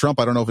anti-Trump,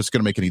 I don't know if it's going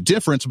to make any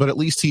difference, but at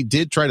least he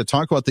did try to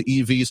talk about the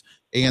EVs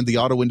and the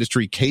auto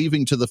industry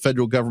caving to the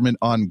federal government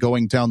on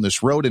going down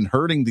this road and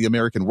hurting the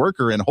American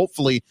worker, and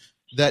hopefully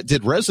that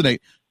did resonate.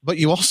 But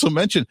you also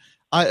mentioned,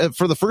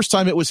 for the first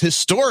time, it was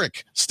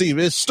historic, Steve.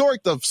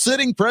 Historic. The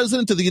sitting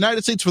president of the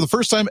United States for the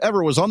first time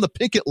ever was on the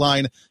picket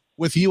line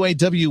with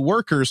UAW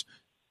workers,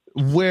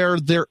 where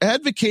they're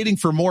advocating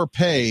for more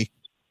pay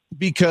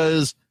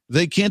because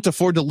they can't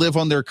afford to live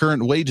on their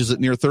current wages at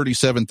near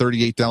 $37,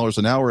 $38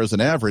 an hour as an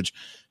average.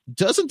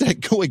 Doesn't that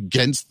go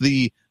against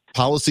the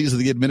policies of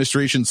the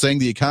administration saying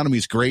the economy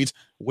is great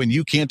when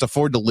you can't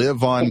afford to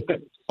live on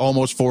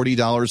almost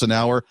 $40 an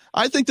hour?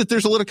 I think that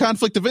there's a little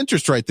conflict of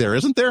interest right there,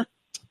 isn't there?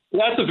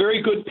 That's a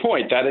very good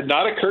point. That had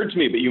not occurred to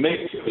me, but you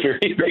make a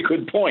very, very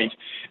good point.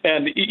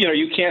 And,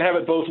 you can't have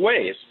it both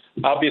ways.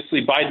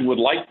 Obviously, Biden would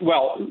like,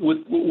 with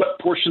what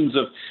portions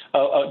of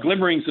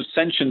glimmerings of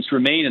sentience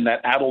remain in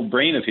that addled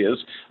brain of his,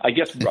 I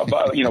guess,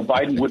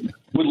 Biden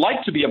would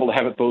like to be able to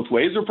have it both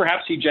ways, or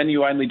perhaps he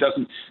genuinely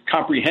doesn't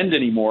comprehend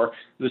anymore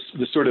this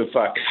sort of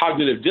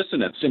cognitive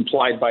dissonance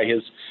implied by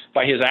his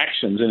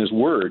actions and his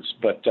words.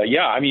 But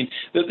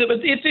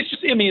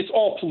it's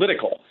all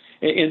political.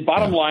 And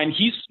bottom line,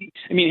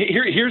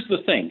 here's the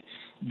thing: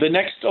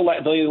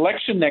 the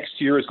election next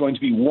year is going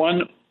to be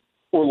won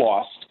or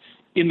lost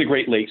in the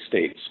Great Lakes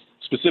states,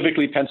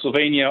 specifically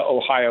Pennsylvania,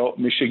 Ohio,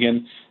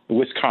 Michigan,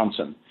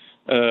 Wisconsin.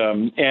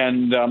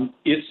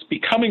 It's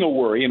becoming a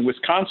worry. In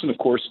Wisconsin, of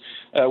course,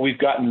 we've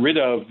gotten rid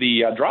of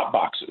the drop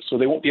boxes, so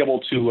they won't be able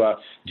to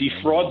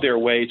defraud their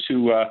way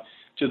to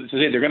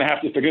say they're going to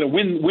have to, if they're going to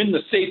win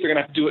the state, they're going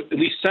to have to do it at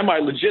least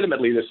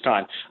semi-legitimately this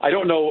time. I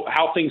don't know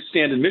how things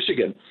stand in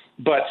Michigan,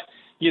 but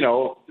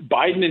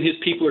Biden and his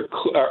people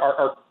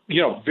are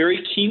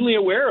very keenly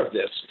aware of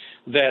this.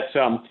 That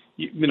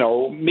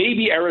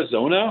maybe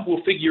Arizona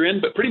will figure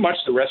in, but pretty much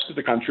the rest of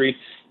the country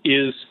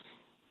is,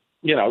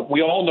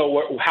 we all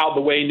know how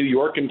the way New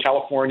York and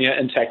California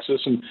and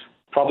Texas and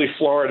probably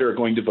Florida are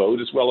going to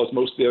vote, as well as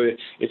most of the,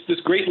 it's this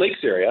Great Lakes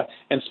area,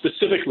 and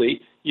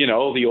specifically,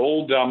 the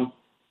old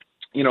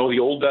the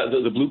old,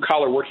 the blue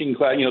collar working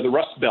class, the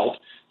Rust Belt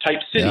type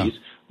cities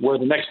where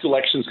the next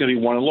election is going to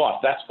be won and lost.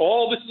 That's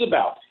all this is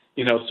about.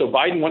 So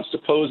Biden wants to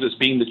pose as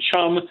being the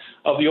chum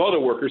of the auto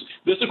workers.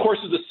 This, of course,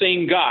 is the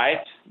same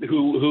guy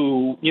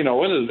who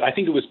I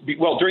think it was,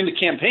 during the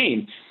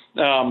campaign,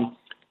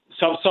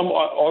 some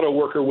auto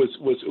worker went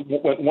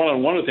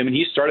one-on-one with him, and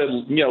he started,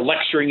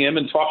 lecturing him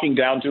and talking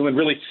down to him, and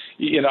really,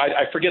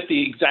 I forget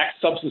the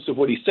exact substance of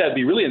what he said, but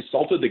he really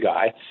insulted the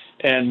guy,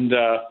 and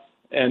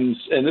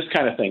this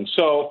kind of thing.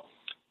 So,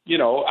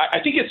 I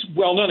think it's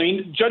well known. I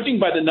mean, judging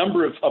by the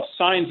number of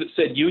signs that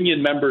said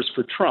union members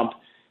for Trump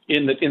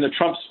in the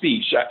Trump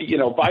speech,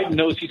 Biden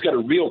knows he's got a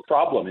real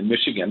problem in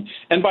Michigan,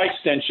 and by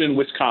extension,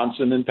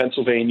 Wisconsin and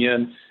Pennsylvania,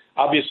 and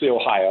obviously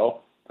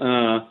Ohio.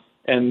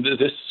 And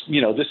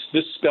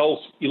this spells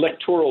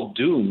electoral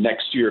doom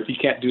next year if he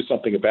can't do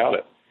something about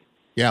it.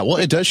 Yeah, well,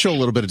 it does show a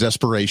little bit of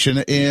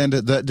desperation, and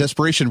that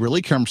desperation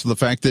really comes from the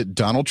fact that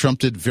Donald Trump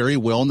did very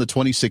well in the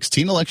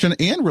 2016 election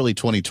and really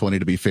 2020,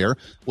 to be fair,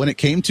 when it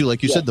came to,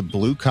 like you said, the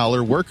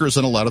blue-collar workers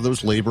and a lot of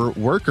those labor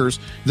workers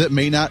that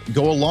may not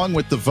go along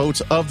with the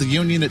votes of the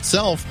union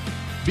itself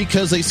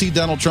because they see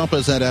Donald Trump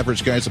as that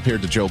average guy as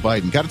compared to Joe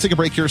Biden. Got to take a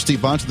break here. Steve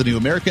Bonta, The New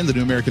American,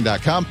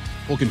 thenewamerican.com.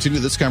 We'll continue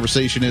this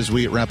conversation as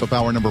we wrap up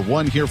hour number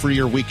 1 here for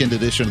your weekend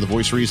edition of The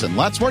Voice of Reason.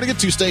 Lots more to get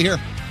to. Stay here.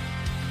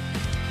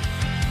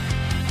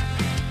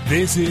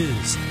 This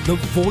is The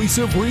Voice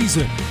of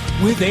Reason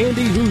with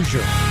Andy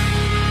Hoosier.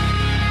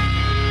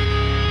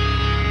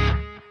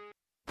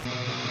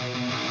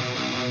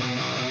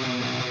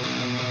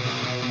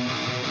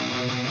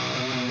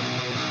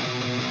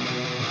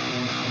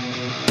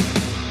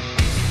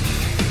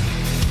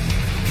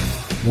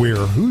 Where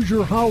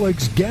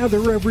Hoosier-holics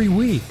gather every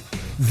week.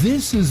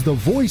 This is The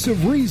Voice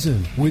of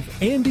Reason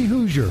with Andy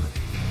Hoosier.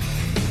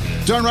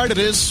 Darn right it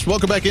is.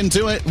 Welcome back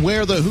into it,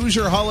 where the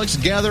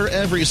Hoosier-holics gather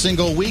every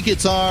single week.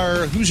 It's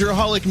our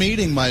Hoosier-holic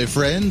meeting, my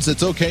friends.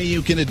 It's okay.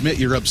 You can admit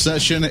your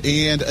obsession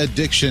and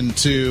addiction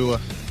to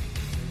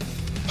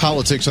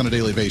politics on a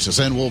daily basis,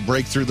 and we'll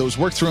break through those,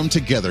 work through them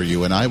together,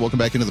 you and I. Welcome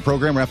back into the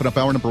program. Wrapping up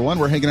hour number 1.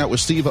 We're hanging out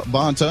with Steve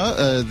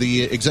Bonta,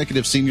 the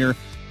executive senior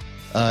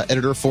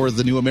editor for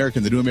The New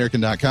American,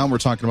 thenewamerican.com. We're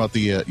talking about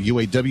the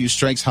UAW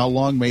strikes. How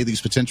long may these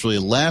potentially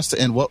last,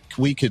 and what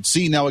we could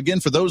see. Now, again,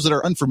 for those that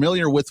are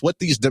unfamiliar with what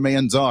these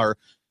demands are,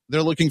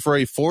 they're looking for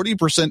a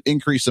 40%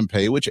 increase in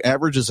pay, which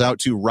averages out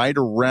to right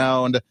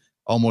around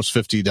almost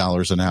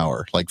 $50 an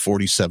hour, like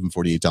 $47,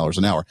 $48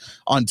 an hour.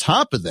 On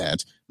top of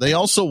that, they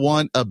also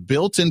want a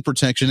built-in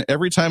protection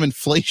every time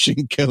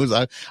inflation goes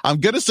up. I'm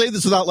going to say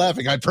this without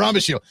laughing. I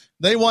promise you.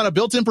 They want a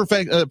built-in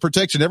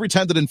protection every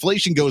time that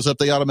inflation goes up.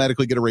 They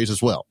automatically get a raise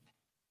as well.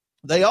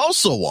 They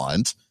also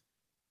want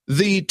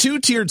the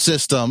two-tiered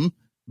system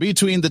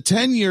between the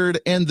tenured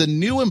and the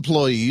new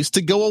employees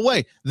to go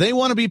away. They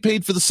want to be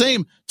paid for the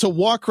same to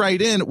walk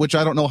right in, which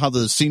I don't know how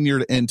the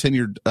senior and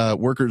tenured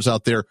workers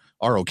out there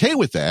are okay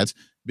with that,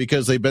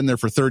 because they've been there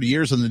for 30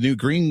 years and the new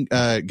green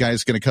guy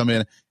is going to come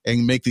in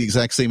and make the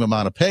exact same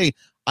amount of pay.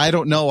 I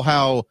don't know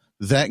how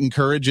that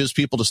encourages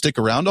people to stick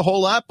around a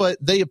whole lot, but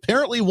they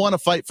apparently want to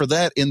fight for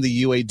that in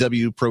the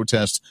UAW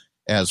protest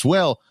as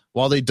well,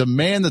 while they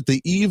demand that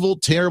the evil,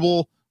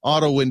 terrible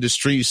auto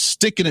industry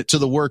sticking it to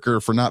the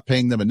worker for not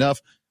paying them enough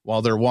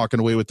while they're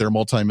walking away with their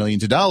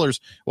multi-millions of dollars,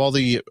 while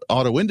the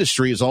auto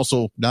industry is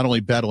also not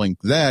only battling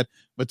that,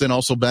 but then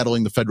also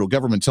battling the federal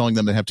government, telling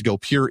them they have to go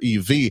pure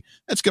EV.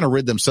 That's going to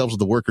rid themselves of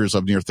the workers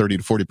of near 30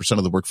 to 40%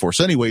 of the workforce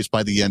anyways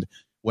by the end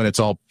when it's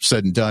all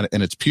said and done,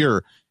 and it's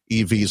pure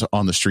EVs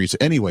on the streets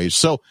anyways.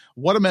 So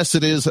what a mess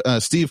it is.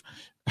 Steve,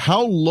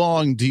 how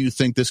long do you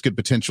think this could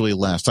potentially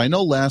last? I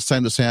know last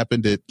time this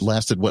happened, it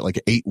lasted, like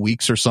 8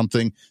 weeks or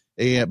something.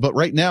 But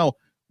right now,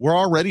 we're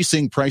already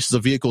seeing prices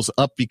of vehicles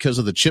up because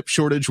of the chip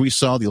shortage. We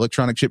saw the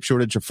electronic chip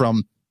shortage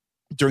from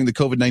during the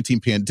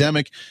COVID-19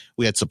 pandemic.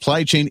 We had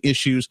supply chain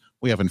issues.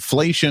 We have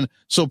inflation.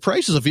 So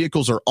prices of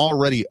vehicles are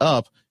already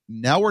up.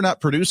 Now we're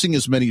not producing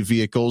as many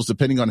vehicles,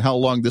 depending on how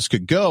long this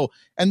could go.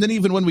 And then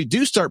even when we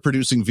do start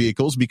producing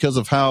vehicles, because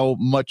of how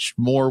much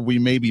more we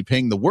may be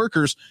paying the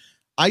workers,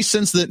 I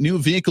sense that new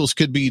vehicles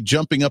could be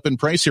jumping up in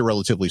price here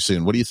relatively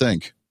soon. What do you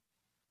think?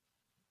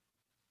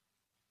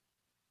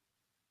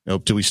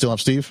 Nope. Do we still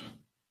have Steve?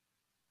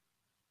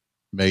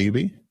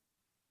 Maybe.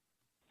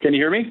 Can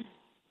you hear me?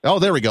 Oh,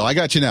 there we go. I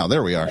got you now.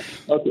 There we are.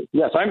 Okay.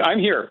 Yes, I'm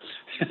here.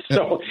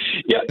 So,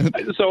 yeah.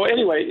 So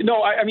anyway,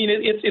 no, I mean,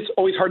 it's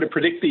always hard to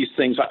predict these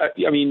things.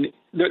 I mean,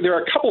 there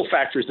are a couple of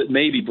factors that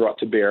may be brought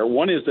to bear.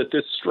 One is that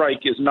this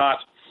strike is not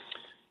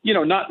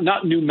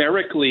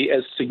numerically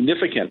as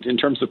significant in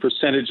terms of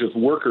percentage of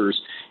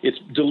workers. It's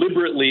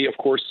deliberately, of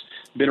course,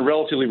 been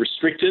relatively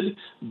restricted,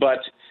 but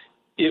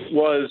it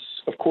was,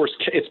 of course,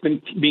 it's been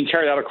being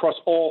carried out across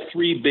all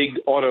big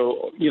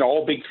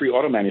three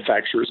auto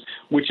manufacturers,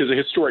 which is a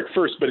historic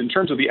first. But in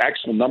terms of the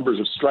actual numbers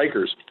of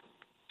strikers,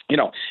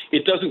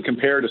 it doesn't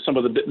compare to some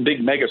of the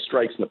big mega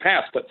strikes in the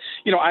past. But,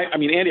 I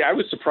mean, Andy, I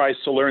was surprised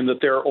to learn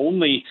that there are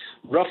only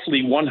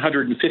roughly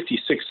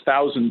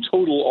 156,000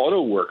 total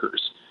auto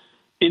workers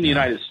in the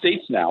United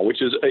States now,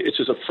 which is it's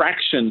just a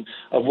fraction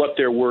of what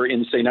there were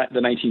in, say, the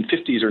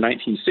 1950s or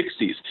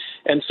 1960s.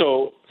 And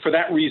so for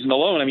that reason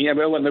alone,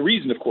 and the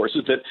reason, of course,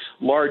 is that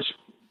large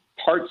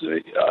parts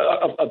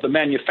of the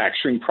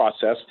manufacturing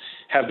process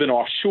have been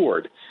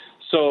offshored.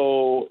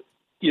 So,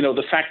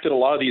 the fact that a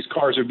lot of these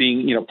cars are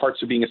being,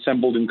 parts are being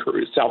assembled in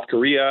South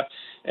Korea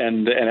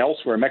and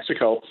elsewhere,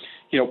 Mexico,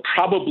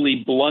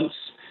 probably blunts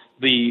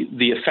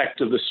the effect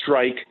of the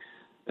strike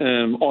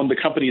on the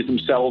companies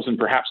themselves and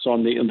perhaps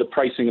on the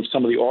pricing of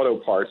some of the auto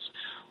parts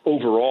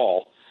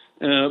overall.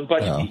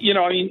 But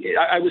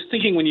I was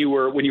thinking when you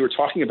were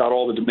talking about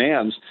all the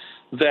demands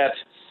that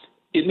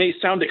it may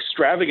sound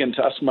extravagant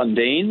to us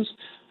mundanes,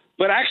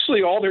 but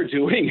actually all they're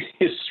doing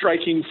is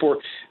striking for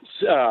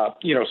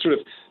sort of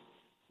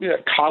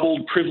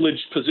coddled,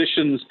 privileged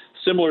positions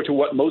similar to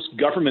what most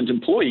government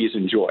employees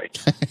enjoy.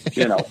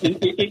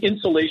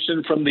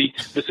 Insulation from the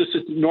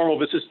normal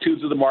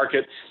vicissitudes of the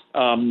market,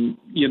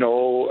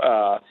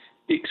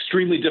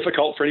 extremely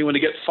difficult for anyone to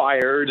get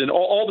fired, and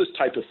all this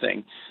type of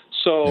thing.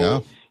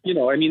 So,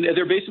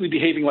 they're basically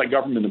behaving like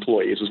government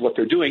employees is what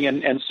they're doing,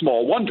 and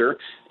small wonder,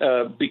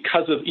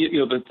 because of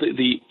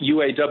the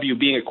UAW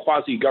being a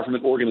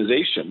quasi-government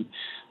organization,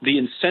 the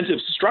incentive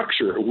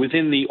structure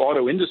within the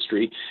auto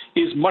industry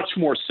is much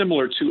more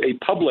similar to a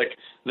public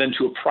than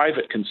to a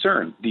private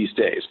concern these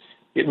days.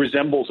 It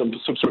resembles some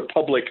sort of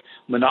public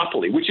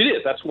monopoly, which it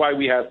is. That's why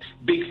we have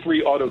big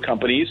three auto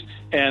companies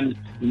and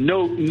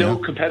no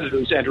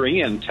competitors entering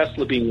in,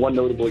 Tesla being one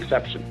notable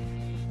exception.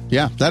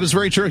 Yeah, that is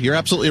very true. You're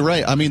absolutely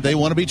right. They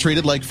want to be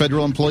treated like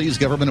federal employees,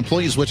 government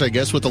employees, which I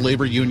guess with the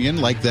labor union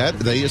like that,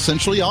 they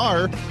essentially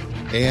are.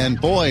 And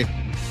boy,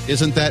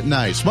 isn't that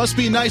nice? Must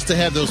be nice to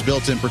have those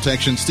built-in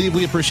protections. Steve,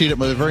 we appreciate it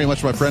very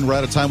much, my friend. We're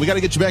out of time. We got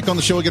to get you back on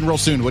the show again real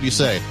soon. What do you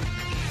say?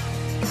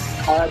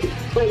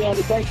 Great,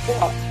 Andy. Thanks a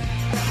lot.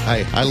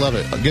 Hey, I love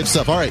it. Good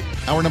stuff. All right.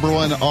 Hour number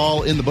 1,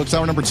 all in the books.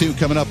 Hour number 2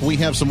 coming up. We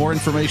have some more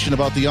information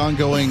about the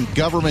ongoing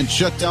government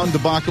shutdown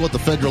debacle at the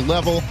federal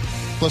level.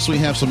 Plus, we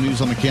have some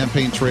news on the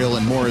campaign trail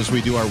and more as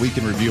we do our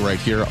weekend review right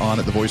here on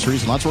The Voice of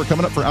Reason. Lots more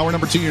coming up for hour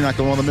number 2. You're not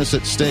going to want to miss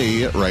it.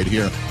 Stay right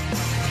here.